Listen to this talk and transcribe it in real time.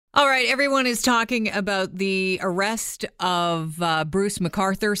All right, everyone is talking about the arrest of Bruce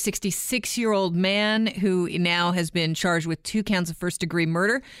McArthur, 66-year-old man who now has been charged with 2 counts of first-degree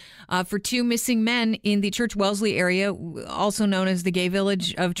murder for 2 missing men in the Church Wellesley area, also known as the Gay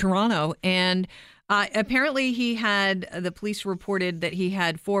Village of Toronto. And apparently the police reported that he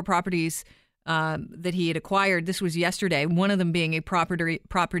had 4 properties that he had acquired. This was yesterday, one of them being a property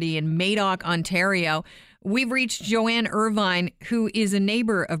in Madoc, Ontario. We've reached Joanne Irvine, who is a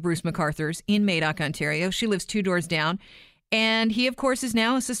neighbor of Bruce McArthur's in Madoc, Ontario. She lives 2 doors down. And he, of course, is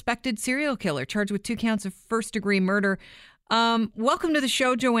now a suspected serial killer, charged with 2 counts of first-degree murder. Welcome to the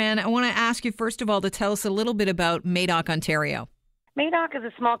show, Joanne. I want to ask you, first of all, to tell us a little bit about Madoc, Ontario. Madoc is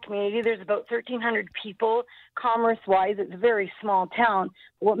a small community. There's about 1,300 people. Commerce-wise, it's a very small town.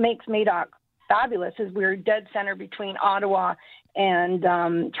 What makes Madoc fabulous is we're dead center between Ottawa and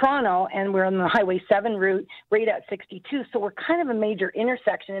Toronto, and we're on the Highway 7 route right at 62. So we're kind of a major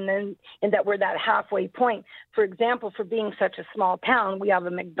intersection, and then in that we're that halfway point. For example, for being such a small town, we have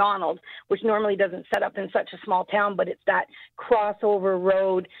a McDonald's, which normally doesn't set up in such a small town, but it's that crossover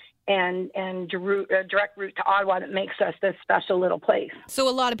road and direct route to Ottawa that makes us this special little place. So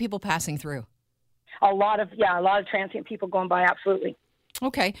a lot of people passing through. A lot of transient people going by, absolutely.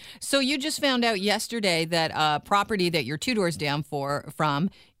 Okay. So you just found out yesterday that property that you're 2 doors down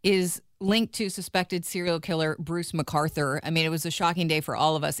from is linked to suspected serial killer Bruce McArthur. I mean, it was a shocking day for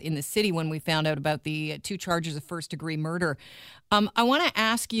all of us in the city when we found out about the 2 charges of first-degree murder. I want to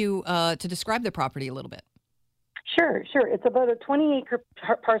ask you to describe the property a little bit. Sure. It's about a 20-acre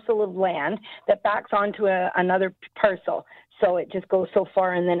parcel of land that backs onto another parcel. So it just goes so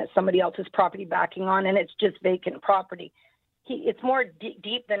far, and then it's somebody else's property backing on, and it's just vacant property. It's more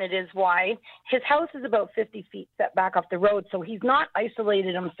deep than it is wide. His house is about 50 feet set back off the road, so he's not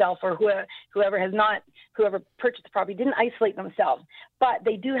isolated himself, or whoever purchased the property didn't isolate themselves. But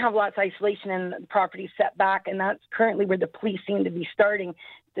they do have lots of isolation in the property set back, and that's currently where the police seem to be starting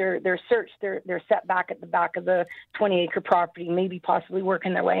their search. They're set back at the back of the 20-acre property, maybe possibly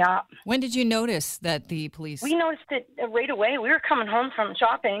working their way up. When did you notice that the police? We noticed it right away. We were coming home from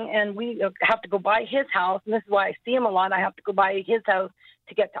shopping, and we have to go by his house, and this is why I see him a lot. I have to go by his house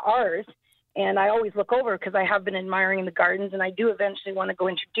to get to ours, and I always look over because I have been admiring the gardens, and I do eventually want to go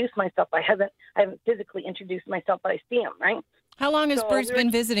introduce myself. I haven't physically introduced myself, but I see him, right? How long has Bruce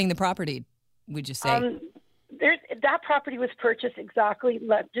been visiting the property, would you say? That property was purchased exactly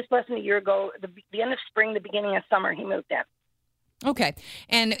just less than a year ago. The end of spring, the beginning of summer, he moved in. Okay.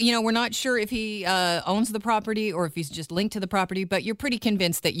 And, we're not sure if he owns the property or if he's just linked to the property, but you're pretty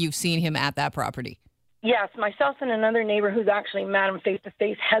convinced that you've seen him at that property. Yes, myself and another neighbor who's actually met him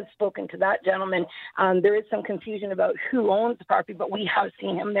face-to-face has spoken to that gentleman. There is some confusion about who owns the property, but we have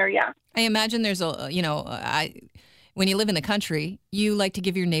seen him there, yeah. I imagine there's when you live in the country, you like to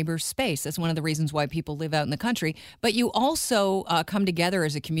give your neighbors space. That's one of the reasons why people live out in the country. But you also come together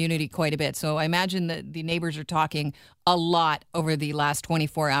as a community quite a bit. So I imagine that the neighbors are talking a lot over the last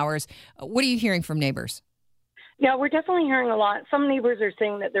 24 hours. What are you hearing from neighbors? Yeah, we're definitely hearing a lot. Some neighbors are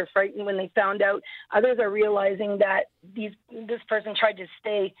saying that they're frightened when they found out. Others are realizing that this person tried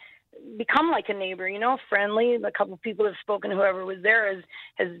to become like a neighbor, friendly. A couple of people have spoken. Whoever was there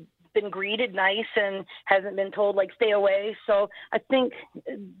has been greeted nice and hasn't been told stay away. So I think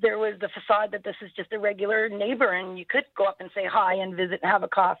there was the facade that this is just a regular neighbor and you could go up and say hi and visit and have a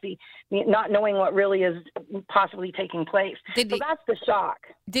coffee, not knowing what really is possibly taking place. So that's the shock.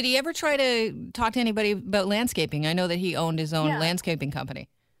 Did he ever try to talk to anybody about landscaping? I know that he owned his own landscaping company.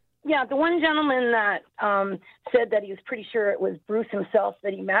 Yeah, the one gentleman that said that he was pretty sure it was Bruce himself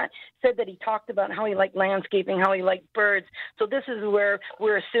that he met, said that he talked about how he liked landscaping, how he liked birds. So this is where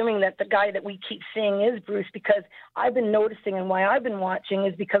we're assuming that the guy that we keep seeing is Bruce, because I've been noticing, and why I've been watching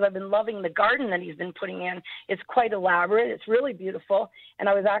is because I've been loving the garden that he's been putting in. It's quite elaborate. It's really beautiful. And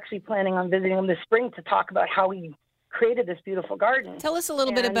I was actually planning on visiting him this spring to talk about how he created this beautiful garden. Tell us a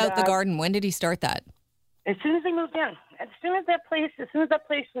little bit about the garden. When did he start that? As soon as they moved in, as soon as that place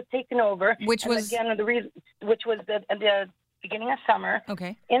was taken over, which was the beginning of summer.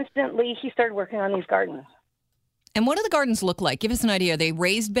 Okay. Instantly, he started working on these gardens. And what do the gardens look like? Give us an idea. Are they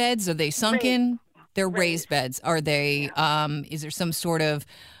raised beds? Are they sunken? They're raised beds. Are they? Is there some sort of?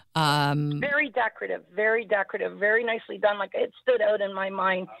 Very decorative, very nicely done. It stood out in my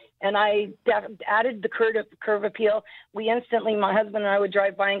mind, and I added the curve appeal. My husband and I would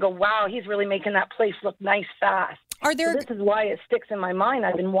drive by and go, wow, he's really making that place look nice fast. So this is why it sticks in my mind.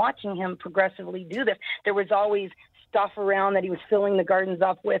 I've been watching him progressively do this. There was always stuff around that he was filling the gardens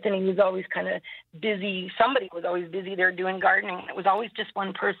up with, and he was always kind of busy. Somebody was always busy there doing gardening. It was always just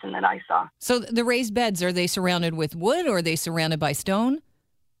one person that I saw. So the raised beds, are they surrounded with wood or are they surrounded by stone?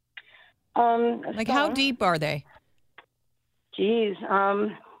 Like, how deep are they? Geez.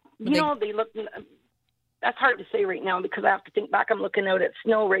 They look... That's hard to say right now because I have to think back. I'm looking out at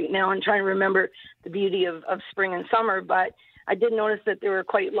snow right now and trying to remember the beauty of spring and summer. But I did notice that they were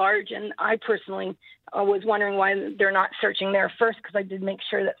quite large, and I personally was wondering why they're not searching there first, because I did make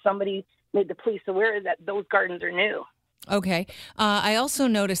sure that somebody made the police aware that those gardens are new. Okay. I also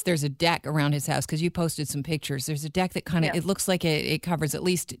noticed there's a deck around his house because you posted some pictures. There's a deck that kind of, It looks like it covers at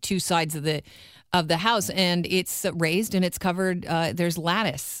least two sides of the house, and it's raised and it's covered. There's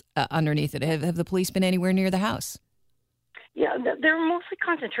lattice underneath it. Have the police been anywhere near the house? Yeah, they're mostly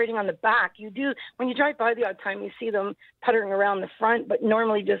concentrating on the back. When you drive by the odd time, you see them puttering around the front, but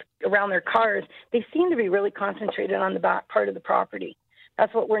normally just around their cars. They seem to be really concentrated on the back part of the property.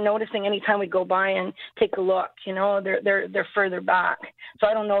 That's what we're noticing anytime we go by and take a look. They're further back. So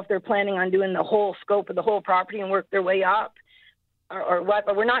I don't know if they're planning on doing the whole scope of the whole property and work their way up or what,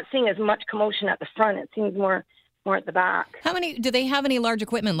 but we're not seeing as much commotion at the front. It seems more at the back. Do they have any large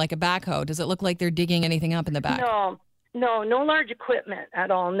equipment like a backhoe? Does it look like they're digging anything up in the back? No large equipment at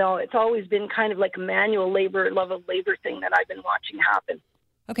all. No, it's always been kind of like a manual level labor thing that I've been watching happen.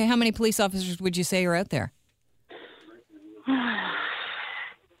 Okay, how many police officers would you say are out there?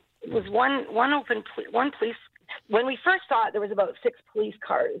 It was one police. When we first saw it, there was about 6 police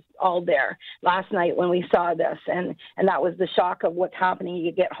cars all there last night when we saw this, and that was the shock of what's happening.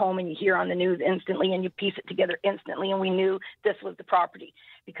 You get home and you hear on the news instantly, and you piece it together instantly, and we knew this was the property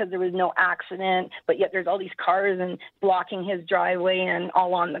because there was no accident, but yet there's all these cars and blocking his driveway and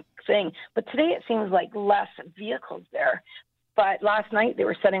all on the thing. But today it seems like less vehicles there. But last night they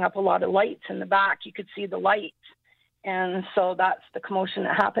were setting up a lot of lights in the back. You could see the lights. And so that's the commotion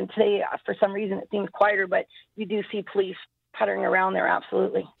that happened today. For some reason, it seems quieter, but you do see police puttering around there,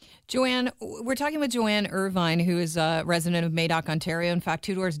 absolutely. Joanne, we're talking with Joanne Irvine, who is a resident of Madoc, Ontario. In fact,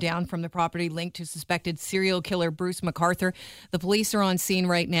 2 doors down from the property linked to suspected serial killer Bruce McArthur. The police are on scene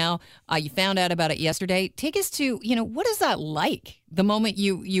right now. You found out about it yesterday. Take us to, what is that like? The moment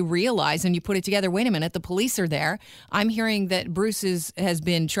you realize and you put it together, wait a minute, the police are there. I'm hearing that Bruce has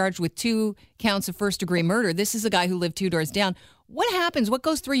been charged with 2 counts of first-degree murder. This is a guy who lived 2 doors down. What happens? What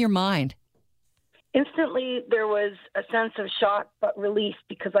goes through your mind? Instantly, there was a sense of shock but relief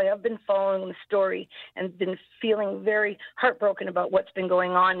because I have been following the story and been feeling very heartbroken about what's been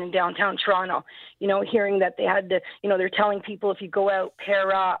going on in downtown Toronto. Hearing that they had to, they're telling people if you go out,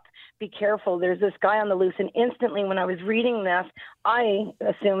 pair up, be careful. There's this guy on the loose. And instantly when I was reading this, I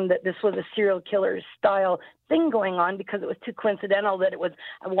assumed that this was a serial killer style thing going on because it was too coincidental that it was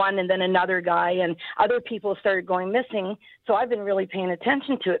one and then another guy and other people started going missing. So I've been really paying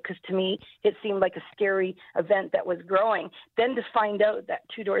attention to it because to me it seemed like a scary event that was growing. Then to find out that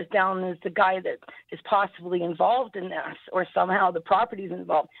 2 doors down is the guy that is possibly involved in this or somehow the property's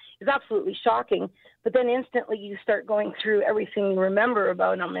involved is absolutely shocking. But then instantly you start going through everything you remember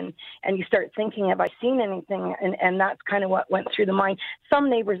about him and you start thinking, have I seen anything? And that's kind of what went through the mind. Some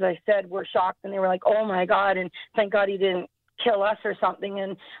neighbors, I said, were shocked and they were like, oh my God, and thank God he didn't kill us or something.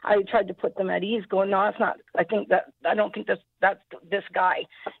 And I tried to put them at ease going, no, it's not. I don't think that's this guy.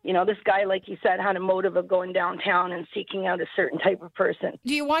 This guy, like you said, had a motive of going downtown and seeking out a certain type of person.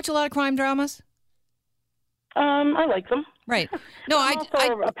 Do you watch a lot of crime dramas? I like them. Right. No, I'm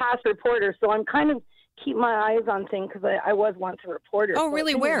also a past reporter, so I'm kind of keep my eyes on things because I was once a reporter. Oh,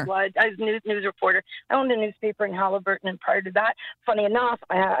 really? Where? I was a news reporter. I owned a newspaper in Haliburton, and prior to that, funny enough,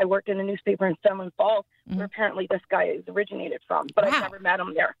 I worked in a newspaper in Sumlin Falls, where apparently this guy is originated from, but I've never met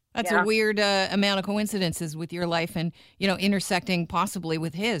him there. That's a weird amount of coincidences with your life and, intersecting possibly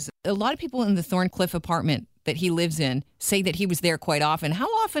with his. A lot of people in the Thorncliffe apartment that he lives in say that he was there quite often. How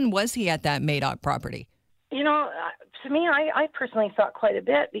often was he at that Madoc property? To me, I personally thought quite a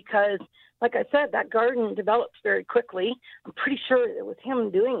bit because, like I said, that garden develops very quickly. I'm pretty sure it was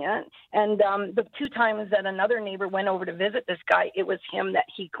him doing it. And the 2 times that another neighbor went over to visit this guy, it was him that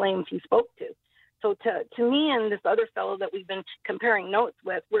he claims he spoke to. So to me and this other fellow that we've been comparing notes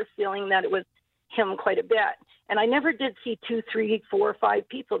with, we're feeling that it was him quite a bit. And I never did see 2, 3, 4, 5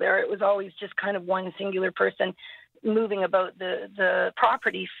 people there. It was always just kind of one singular person moving about the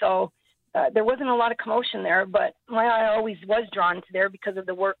property. So there wasn't a lot of commotion there, but my eye always was drawn to there because of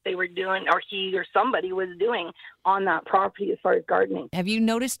the work they were doing, or he or somebody was doing on that property as far as gardening. Have you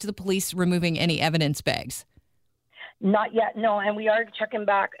noticed the police removing any evidence bags? Not yet, no, and we are checking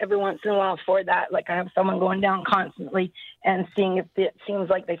back every once in a while for that. Like I have someone going down constantly and seeing if it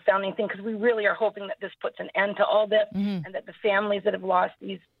seems like they found anything, because we really are hoping that this puts an end to all this and that the families that have lost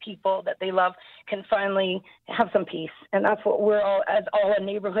these people that they love can finally have some peace. And that's what we're all, as all a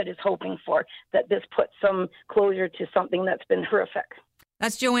neighborhood, is hoping for, that this puts some closure to something that's been horrific.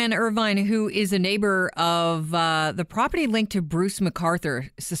 That's Joanne Irvine, who is a neighbor of the property linked to Bruce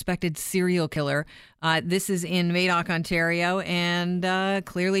McArthur, suspected serial killer. This is in Madoc, Ontario, and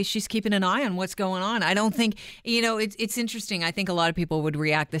clearly she's keeping an eye on what's going on. I don't think, it's interesting. I think a lot of people would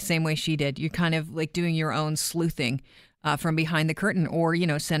react the same way she did. You're kind of like doing your own sleuthing from behind the curtain, or,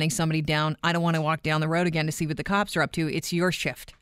 sending somebody down. I don't want to walk down the road again to see what the cops are up to. It's your shift.